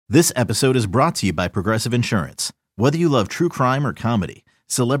This episode is brought to you by Progressive Insurance. Whether you love true crime or comedy,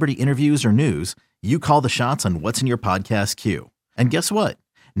 celebrity interviews or news, you call the shots on what's in your podcast queue. And guess what?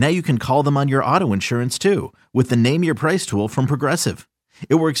 Now you can call them on your auto insurance too with the Name Your Price tool from Progressive.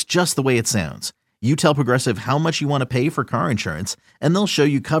 It works just the way it sounds. You tell Progressive how much you want to pay for car insurance, and they'll show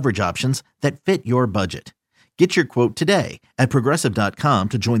you coverage options that fit your budget. Get your quote today at Progressive.com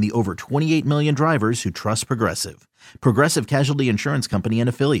to join the over 28 million drivers who trust Progressive. Progressive Casualty Insurance Company and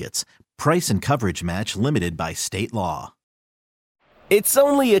Affiliates. Price and coverage match limited by state law. It's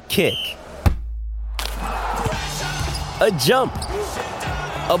only a kick, a jump,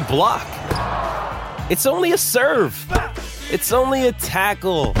 a block. It's only a serve. It's only a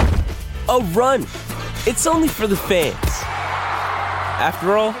tackle, a run. It's only for the fans.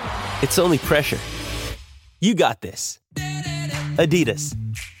 After all, it's only pressure. You got this. Adidas.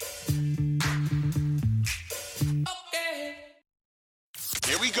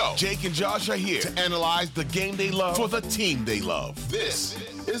 Here we go. Jake and Josh are here to analyze the game they love for the team they love. This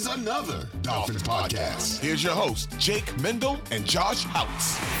is another Dolphins podcast. Here's your host, Jake Mendel and Josh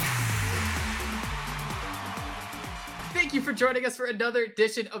Houtz. Thank you for joining us for another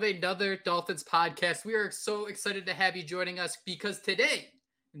edition of another Dolphins podcast. We are so excited to have you joining us because today,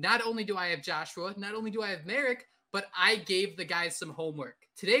 not only do I have Joshua, not only do I have Merrick, but I gave the guys some homework.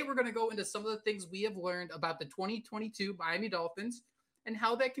 Today, we're going to go into some of the things we have learned about the 2022 Miami Dolphins and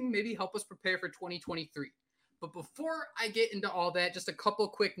how that can maybe help us prepare for 2023. But before I get into all that, just a couple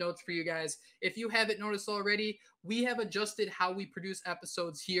quick notes for you guys. If you haven't noticed already, we have adjusted how we produce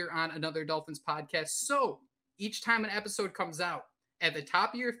episodes here on Another Dolphins podcast. So each time an episode comes out, at the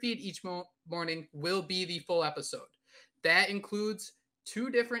top of your feed each morning will be the full episode. That includes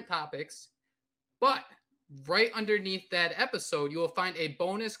 2 different topics, but right underneath that episode, you will find a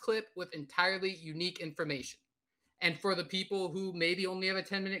bonus clip with entirely unique information. And for the people who maybe only have a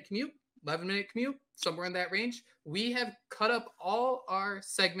 10-minute commute, 11-minute commute, somewhere in that range, we have cut up all our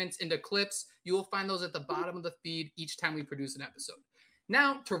segments into clips. You will find those at the bottom of the feed each time we produce an episode.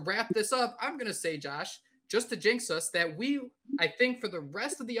 Now, to wrap this up, I'm going to say, Josh, just to jinx us, that I think for the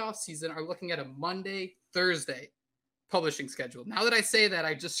rest of the offseason are looking at a Monday, Thursday publishing schedule. Now that I say that,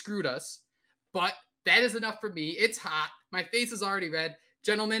 I just screwed us, but that is enough for me. It's hot. My face is already red.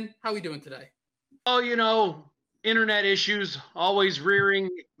 Gentlemen, how are we doing today? Oh, internet issues always rearing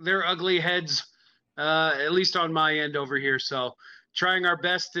their ugly heads, at least on my end over here. So trying our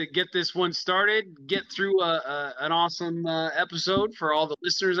best to get this one started, get through an awesome episode for all the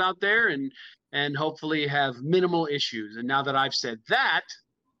listeners out there, and hopefully have minimal issues. And now that I've said that,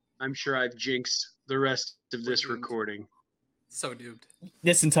 I'm sure I've jinxed the rest of this recording. So duped.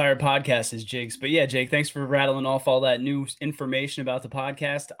 This entire podcast is jigs. But yeah, Jake, thanks for rattling off all that new information about the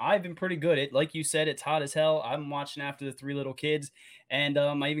podcast. I've been pretty good. Like you said, it's hot as hell. I'm watching after the 3 little kids. And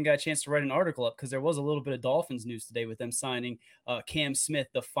I even got a chance to write an article up because there was a little bit of Dolphins news today with them signing Cam Smith,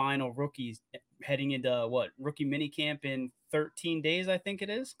 the final rookie, heading into rookie mini camp in 13 days, I think it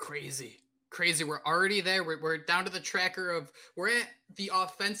is. Crazy. We're already there. We're down to the tracker of, we're at the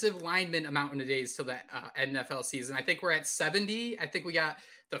offensive lineman amount in days till that NFL season. I think we're at 70. I think we got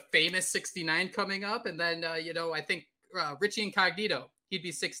the famous 69 coming up. And then, I think Richie Incognito, he'd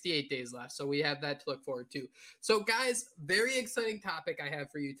be 68 days left. So we have that to look forward to. So guys, very exciting topic I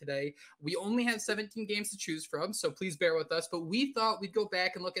have for you today. We only have 17 games to choose from, so please bear with us. But we thought we'd go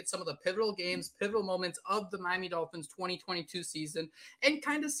back and look at some of the pivotal games, pivotal moments of the Miami Dolphins 2022 season and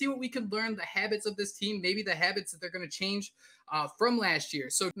kind of see what we can learn, the habits of this team, maybe the habits that they're going to change from last year.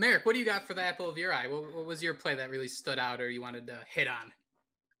 So Merrick, what do you got for the apple of your eye? What was your play that really stood out or you wanted to hit on?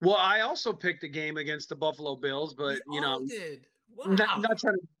 Well, I also picked a game against the Buffalo Bills, but did. Wow.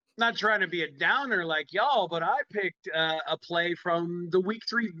 Not trying to be a downer like y'all, but I picked a play from the Week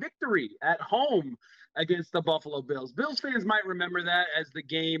 3 victory at home against the Buffalo Bills. Bills fans might remember that as the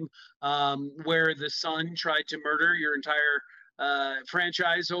game where the Sun tried to murder your entire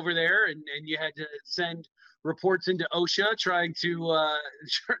franchise over there, and you had to send reports into OSHA trying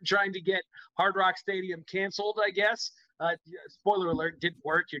to get Hard Rock Stadium canceled, I guess. Spoiler alert, didn't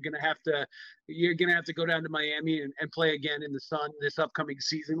work. You're gonna have to go down to Miami and play again in the Sun this upcoming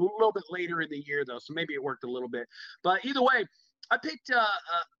season, a little bit later in the year though, so maybe it worked a little bit. But either way, I picked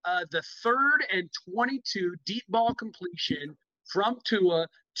the 3rd and 22 deep ball completion from Tua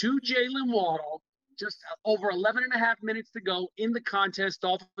to Jalen Waddle. Just over 11 and a half minutes to go in the contest.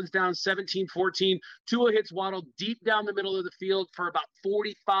 Dolphins down 17-14. Tua hits Waddle deep down the middle of the field for about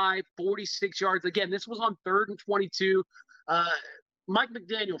 45, 46 yards. Again, this was on 3rd and 22. Mike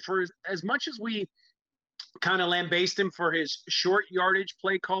McDaniel, for as much as we kind of lambaste him for his short yardage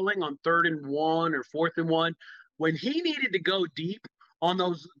play calling on 3rd and 1 or 4th and 1, when he needed to go deep on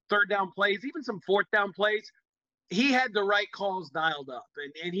those third down plays, even some fourth down plays. He had the right calls dialed up,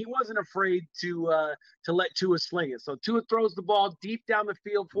 and he wasn't afraid to let Tua sling it. So Tua throws the ball deep down the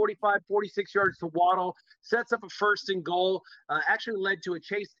field, 45, 46 yards to Waddle, sets up a 1st and goal, actually led to a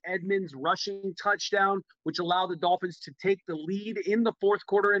Chase Edmonds rushing touchdown, which allowed the Dolphins to take the lead in the fourth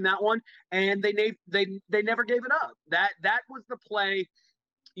quarter in that one, and they never gave it up. That was the play,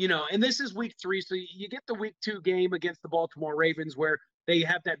 and this is week 3, so you get the week 2 game against the Baltimore Ravens where they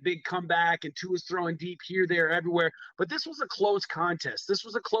have that big comeback and Tua's throwing deep here, there, everywhere. But this was a close contest. This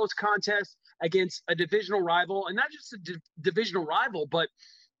was a close contest against a divisional rival, and not just a divisional rival, but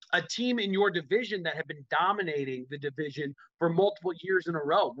a team in your division that had been dominating the division for multiple years in a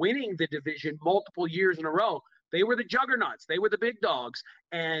row, winning the division multiple years in a row. They were the juggernauts. They were the big dogs.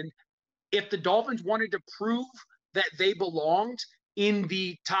 And if the Dolphins wanted to prove that they belonged in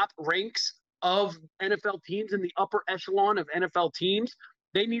the top ranks of NFL teams, in the upper echelon of NFL teams,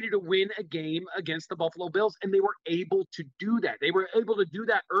 they needed to win a game against the Buffalo Bills, and they were able to do that. They were able to do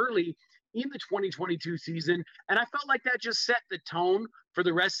that early in the 2022 season, and I felt like that just set the tone for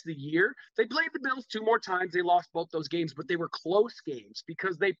the rest of the year. They played the Bills 2 more times. They lost both those games, but they were close games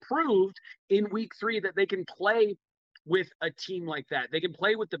because they proved in week 3 that they can play with a team like that. They can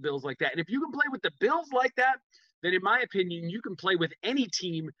play with the Bills like that. And if you can play with the Bills like that, then in my opinion, you can play with any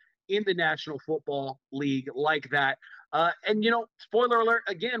team in the National Football League like that. And, spoiler alert,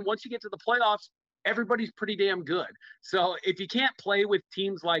 again, once you get to the playoffs, everybody's pretty damn good. So if you can't play with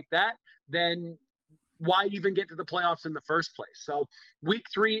teams like that, then why even get to the playoffs in the first place? So week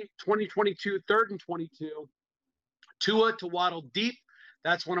 3, 2022, 3rd and 22, Tua to Waddle deep.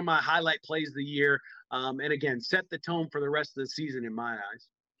 That's one of my highlight plays of the year. And again, set the tone for the rest of the season in my eyes.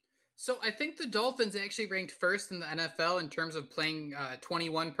 So I think the Dolphins actually ranked 1st in the NFL in terms of playing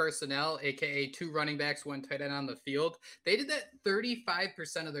 21 personnel, aka 2 running backs, 1 tight end on the field. They did that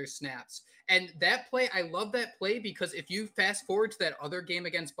 35% of their snaps. And that play, I love that play because if you fast forward to that other game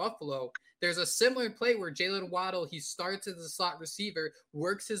against Buffalo, there's a similar play where Jalen Waddle, he starts as a slot receiver,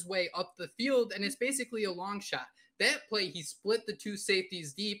 works his way up the field, and it's basically a long shot. That play, he split the 2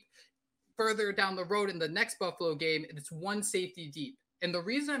 safeties deep. Further down the road in the next Buffalo game, it's 1 safety deep. And the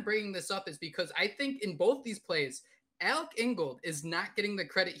reason I'm bringing this up is because I think in both these plays, Alec Ingold is not getting the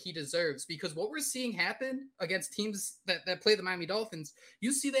credit he deserves because what we're seeing happen against teams that play the Miami Dolphins,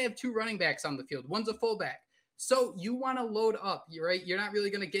 you see they have 2 running backs on the field. One's a fullback. So you want to load up, right? You're not really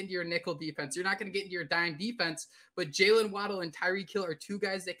going to get into your nickel defense. You're not going to get into your dime defense. But Jalen Waddle and Tyreek Hill are 2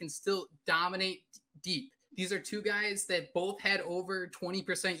 guys that can still dominate deep. These are 2 guys that both had over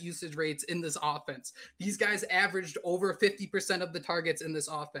 20% usage rates in this offense. These guys averaged over 50% of the targets in this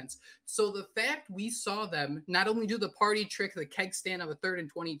offense. So the fact we saw them not only do the party trick, the keg stand of a 3rd and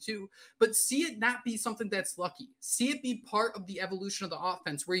 22, but see it not be something that's lucky. See it be part of the evolution of the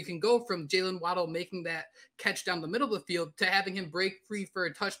offense where you can go from Jalen Waddle making that catch down the middle of the field to having him break free for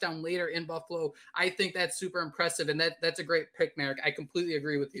a touchdown later in Buffalo. I think that's super impressive. And that's a great pick, Merrick. I completely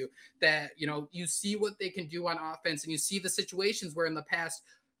agree with you that, you see what they can do on offense and you see the situations where in the past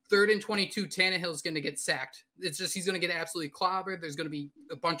 3rd and 22, Tannehill is going to get sacked. It's just, he's going to get absolutely clobbered. There's going to be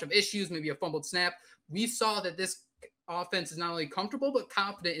a bunch of issues, maybe a fumbled snap. We saw that this offense is not only comfortable, but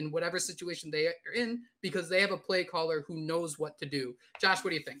confident in whatever situation they are in because they have a play caller who knows what to do. Josh, what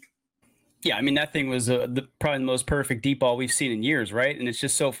do you think? Yeah, I mean, that thing was probably the most perfect deep ball we've seen in years, right? And it's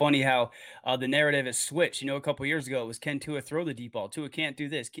just so funny how the narrative has switched. A couple of years ago, it was can Tua throw the deep ball? Tua can't do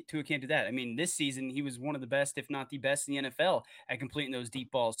this. Tua can't do that. I mean, this season, he was one of the best, if not the best in the NFL at completing those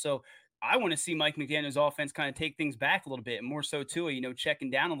deep balls. So I want to see Mike McDaniel's offense kind of take things back a little bit, more so Tua, checking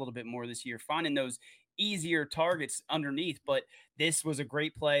down a little bit more this year, finding those easier targets underneath. But this was a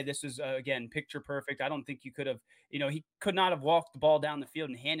great play. This was, again, picture perfect. I don't think you could have, he could not have walked the ball down the field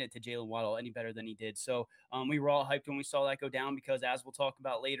and handed it to Jalen Waddle any better than he did. So we were all hyped when we saw that go down because, as we'll talk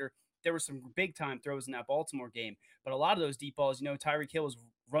about later, there were some big time throws in that Baltimore game. But a lot of those deep balls, Tyreek Hill was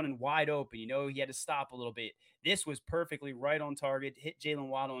running wide open. He had to stop a little bit. This was perfectly right on target, hit Jalen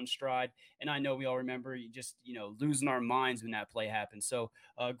Waddle in stride. And I know we all remember just, losing our minds when that play happened. So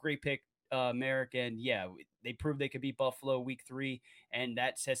great pick, Merrick. And yeah, they proved they could beat Buffalo week 3, and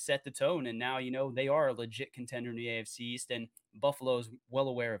that has set the tone. And now, they are a legit contender in the AFC East, and Buffalo is well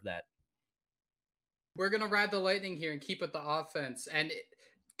aware of that. We're going to ride the lightning here and keep with the offense. And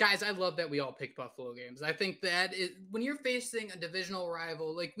guys, I love that we all pick Buffalo games. I think that when you're facing a divisional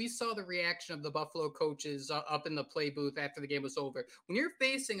rival, like we saw the reaction of the Buffalo coaches up in the play booth after the game was over. When you're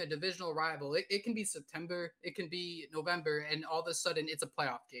facing a divisional rival, it can be September, it can be November, and all of a sudden it's a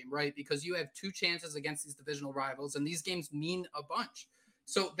playoff game, right? Because you have 2 chances against these divisional rivals, and these games mean a bunch.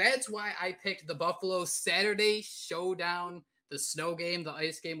 So that's why I picked the Buffalo Saturday Showdown, snow game, the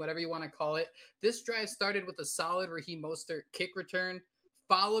ice game, whatever you want to call it. This drive started with a solid Raheem Mostert kick return,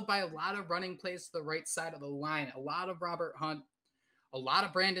 followed by a lot of running plays to the right side of the line, a lot of Robert Hunt, a lot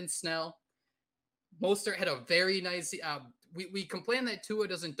of Brandon Snell. Mostert had a very nice we complain that Tua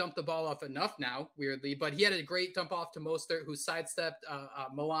doesn't dump the ball off enough now, weirdly, but he had a great dump off to Mostert, who sidestepped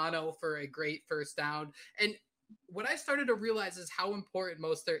Milano for a great first down. And what I started to realize is how important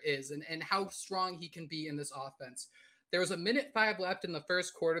Mostert is and how strong he can be in this offense. There was 1:05 left in the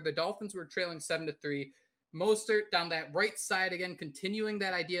first quarter. The Dolphins were trailing 7-3. Mostert down that right side again, continuing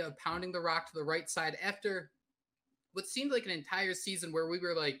that idea of pounding the rock to the right side after what seemed like an entire season where we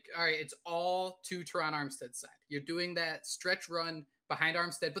were like, all right, it's all to Teron Armstead's side. You're doing that stretch run behind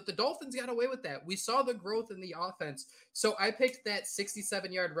Armstead, but the Dolphins got away with that. We saw the growth in the offense. So I picked that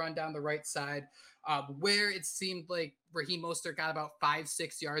 67-yard run down the right side where it seemed like Raheem Mostert got about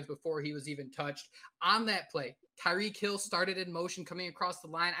 5-6 yards before he was even touched. On that play, Tyreek Hill started in motion coming across the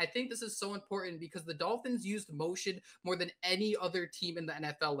line. I think this is so important because the Dolphins used motion more than any other team in the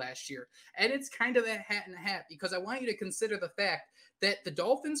NFL last year. And it's kind of a hat and a hat because I want you to consider the fact that the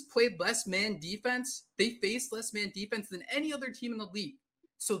Dolphins played less man defense. They faced less man defense than any other team in the league.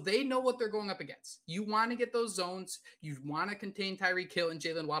 So they know what they're going up against. You want to get those zones. You want to contain Tyreek Hill and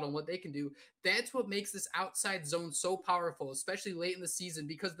Jalen Waddle and what they can do. That's what makes this outside zone so powerful, especially late in the season,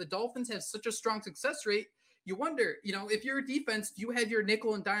 because the Dolphins have such a strong success rate. You wonder, if you're a defense, do you have your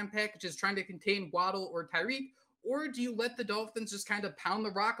nickel and dime packages trying to contain Waddle or Tyreek, or do you let the Dolphins just kind of pound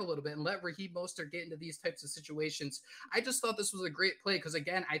the rock a little bit and let Raheem Mostert get into these types of situations? I just thought this was a great play because,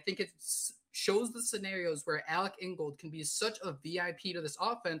 again, I think it shows the scenarios where Alec Ingold can be such a VIP to this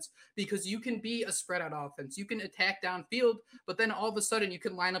offense because you can be a spread out offense. You can attack downfield, but then all of a sudden you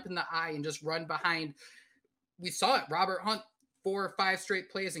can line up in the eye and just run behind. We saw it. Robert Hunt, 4 or 5 straight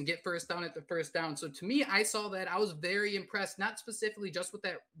plays and get first down at the first down. So to me, I saw that. I was very impressed, not specifically just with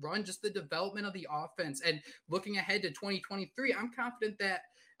that run, just the development of the offense. And looking ahead to 2023, I'm confident that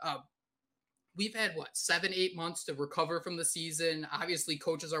we've had 7-8 months to recover from the season. Obviously,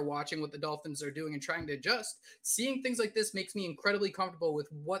 coaches are watching what the Dolphins are doing and trying to adjust. Seeing things like this makes me incredibly comfortable with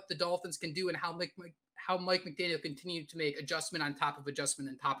what the Dolphins can do and how Mike McDaniel continued to make adjustment on top of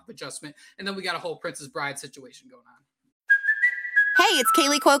adjustment and top of adjustment. And then we got a whole Princess Bride situation going on. Hey, it's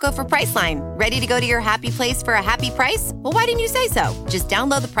Kaylee Cuoco for Priceline. Ready to go to your happy place for a happy price? Well, why didn't you say so? Just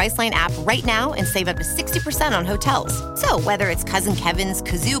download the Priceline app right now and save up to 60% on hotels. So whether it's Cousin Kevin's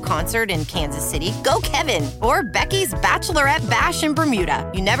Kazoo Concert in Kansas City, go Kevin, or Becky's Bachelorette Bash in Bermuda,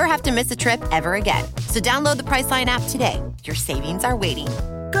 you never have to miss a trip ever again. So download the Priceline app today. Your savings are waiting.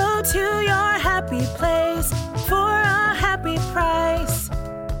 Go to your happy place for a happy price.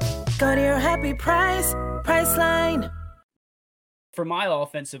 Go to your happy price, Priceline. For my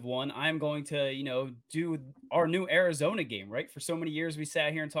offensive one, I'm going to, do our new Arizona game, right? For so many years, we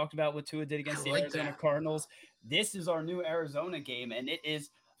sat here and talked about what Tua did against the Arizona Cardinals. This is our new Arizona game, and it is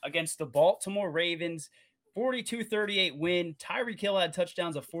against the Baltimore Ravens. 42-38 win. Tyreek Hill had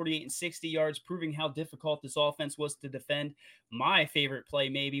touchdowns of 48 and 60 yards, proving how difficult this offense was to defend. My favorite play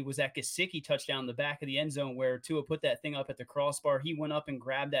maybe was that Gesicki touchdown in the back of the end zone where Tua put that thing up at the crossbar. He went up and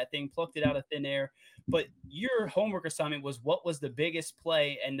grabbed that thing, plucked it out of thin air. But your homework assignment was what was the biggest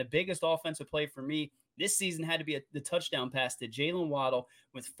play, and the biggest offensive play for me this season had to be the touchdown pass to Jalen Waddle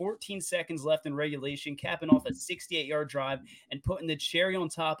with 14 seconds left in regulation, capping off a 68-yard drive and putting the cherry on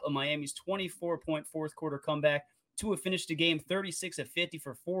top of Miami's 24-point fourth quarter comeback. Tua finished the game 36 of 50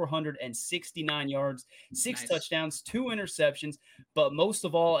 for 469 yards, 6 touchdowns, 2 interceptions. But most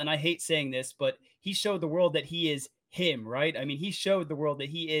of all, and I hate saying this, but he showed the world that he is him, right? I mean, he showed the world that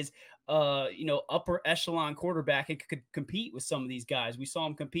he is upper echelon quarterback and could compete with some of these guys. We saw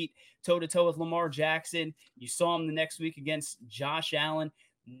him compete toe-to-toe with Lamar Jackson. You saw him the next week against Josh Allen.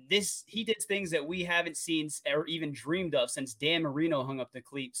 He did things that we haven't seen or even dreamed of since Dan Marino hung up the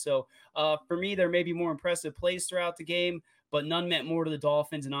cleat. So for me, there may be more impressive plays throughout the game, but none meant more to the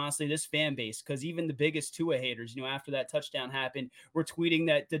Dolphins and honestly this fan base, because even the biggest Tua haters, after that touchdown happened, were tweeting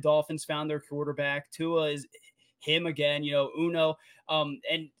that the Dolphins found their quarterback. Tua is him again, Uno.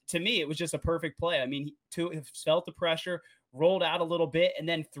 And to me, it was just a perfect play. I mean, Tua felt the pressure, rolled out a little bit, and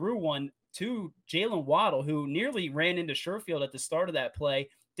then threw one to Jalen Waddle, who nearly ran into Sherfield at the start of that play,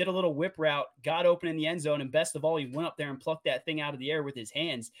 did a little whip route, got open in the end zone, and best of all, he went up there and plucked that thing out of the air with his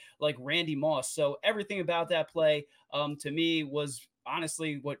hands like Randy Moss. So everything about that play to me was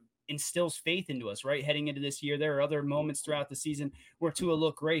honestly what instills faith into us, right? Heading into this year, there are other moments throughout the season where Tua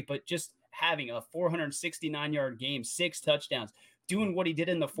looked great, but just having a 469-yard game, 6 touchdowns, doing what he did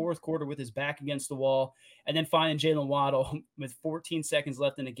in the fourth quarter with his back against the wall, and then finding Jalen Waddle with 14 seconds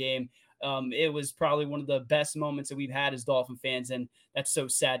left in the game. It was probably one of the best moments that we've had as Dolphin fans, and that's so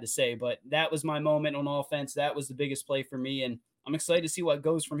sad to say, but that was my moment on offense. That was the biggest play for me, and I'm excited to see what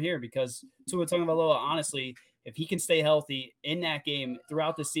goes from here because Tua Tagovailoa, honestly, if he can stay healthy in that game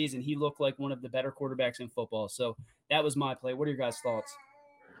throughout the season, he looked like one of the better quarterbacks in football. So that was my play. What are your guys' thoughts?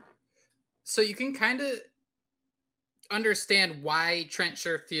 So you can kind of understand why Trent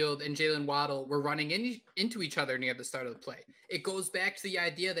Sherfield and Jalen Waddle were running into each other near the start of the play. It goes back to the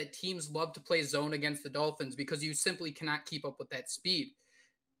idea that teams love to play zone against the Dolphins because you simply cannot keep up with that speed.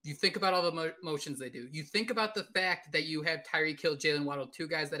 You think about all the motions they do. You think about the fact that you have Tyreek Hill, Jalen Waddle, two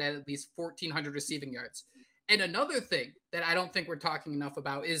guys that had at least 1,400 receiving yards. And another thing that I don't think we're talking enough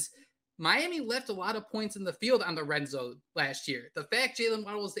about is Miami left a lot of points in the field on the red zone last year. The fact Jalen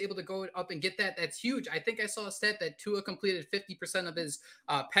Waddle was able to go up and get that's huge. I think I saw a stat that Tua completed 50% of his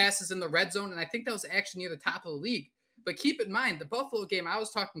passes in the red zone, and I think that was actually near the top of the league. But keep in mind, the Buffalo game I was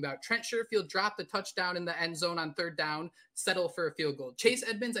talking about, Trent Sherfield dropped a touchdown in the end zone on third down, settle for a field goal. Chase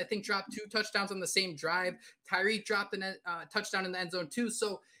Edmonds, I think, dropped 2 touchdowns on the same drive. Tyreek dropped a touchdown in the end zone too.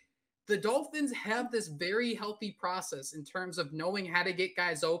 So the Dolphins have this very healthy process in terms of knowing how to get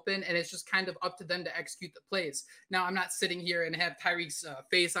guys open, and it's just kind of up to them to execute the plays. Now, I'm not sitting here and have Tyreek's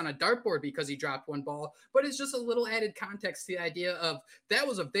face on a dartboard because he dropped one ball, but it's just a little added context to the idea of that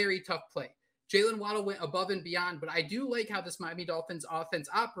was a very tough play. Jalen Waddle went above and beyond, but I do like how this Miami Dolphins offense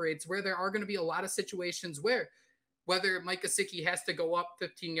operates, where there are going to be a lot of situations where whether Mike Gesicki has to go up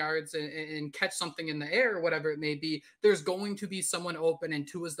 15 yards and catch something in the air or whatever it may be, there's going to be someone open, and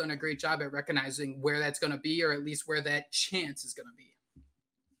Tua's done a great job at recognizing where that's going to be, or at least where that chance is going to be.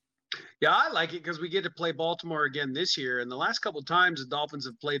 Yeah, I like it because we get to play Baltimore again this year. And the last couple of times the Dolphins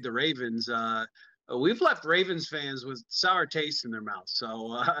have played the Ravens, we've left Ravens fans with sour taste in their mouths.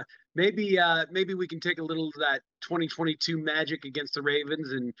 So maybe we can take a little of that 2022 magic against the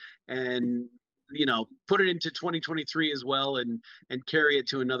Ravens and put it into 2023 as well and carry it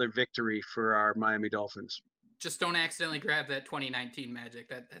to another victory for our Miami Dolphins. Just don't accidentally grab that 2019 magic.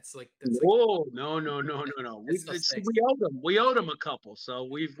 That's like whoa, no. We owed them a couple, so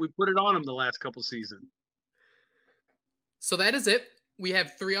we put it on them the last couple seasons. So that is it. We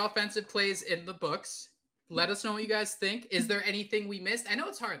have 3 offensive plays in the books. Let us know what you guys think. Is there anything we missed? I know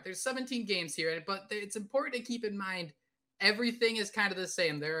it's hard. There's 17 games here, but it's important to keep in mind everything is kind of the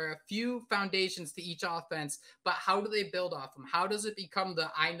same. There are a few foundations to each offense, but how do they build off them? How does it become the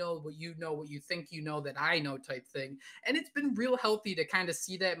I know what you think you know that I know type thing? And it's been real healthy to kind of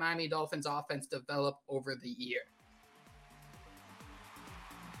see that Miami Dolphins offense develop over the year.